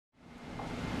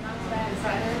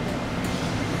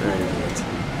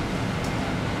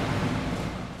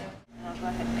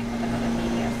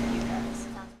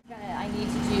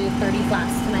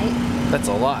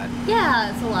That's a lot.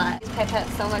 Yeah, it's a lot. These pipettes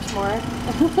so much more.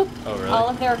 Oh, really? All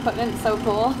of their equipment is so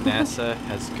cool. NASA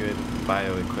has good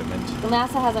bio equipment.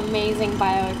 NASA has amazing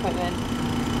bio equipment.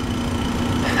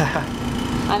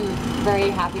 I'm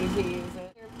very happy to use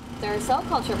it. Their cell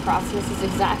culture process is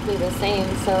exactly the same,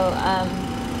 so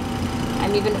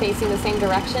I'm even facing the same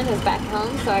direction as back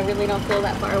home, so I really don't feel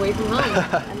that far away from home.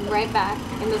 I'm right back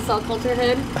in the cell culture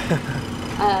hood.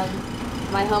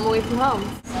 My home away from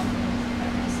home.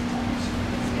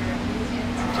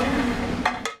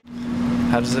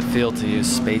 How does it feel to use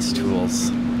space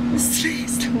tools?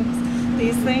 Space tools.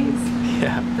 These things?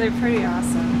 Yeah. They're pretty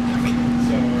awesome.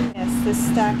 Yes,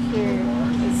 this stack here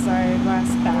is our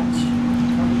last batch.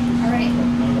 Alright.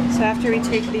 So after we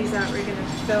take these out, we're going to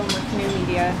film with new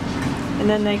media, and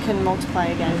then they can multiply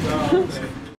again.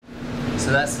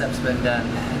 So that step's been done,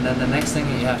 and then the next thing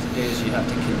that you have to do is you have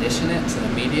to condition it to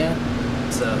the media.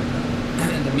 So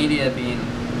the media being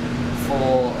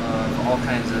full of all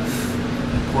kinds of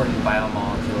important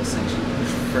biomolecules, things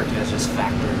referred to as just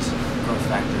factors, growth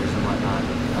factors and whatnot,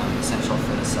 essential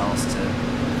for the cells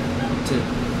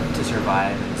to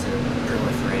survive and to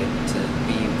proliferate, to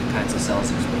be the kinds of cells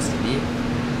they're supposed to be.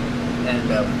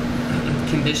 And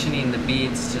conditioning the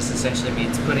beads just essentially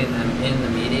means putting them in the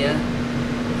media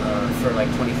for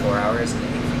like 24 hours in the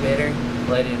incubator,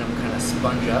 letting them kind of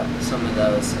sponge up some of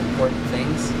those important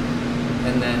things,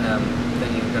 and then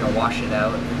you're going to wash it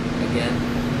out again,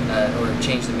 or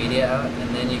change the media out,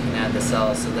 and then you can add the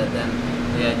cells. So that then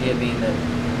the idea being that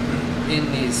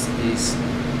in these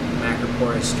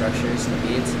macroporous structures, the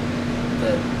beads,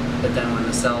 that then when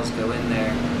the cells go in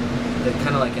there, they're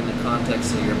kind of like in the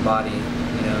context of your body.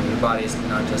 You know, your body is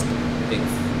not just a big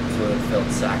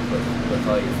fluid-filled sack with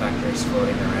all your factors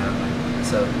floating around.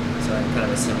 So in kind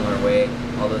of a similar way,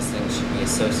 all those things should be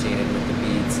associated with the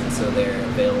beads, and so they're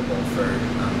available for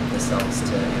the cells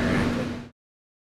to interact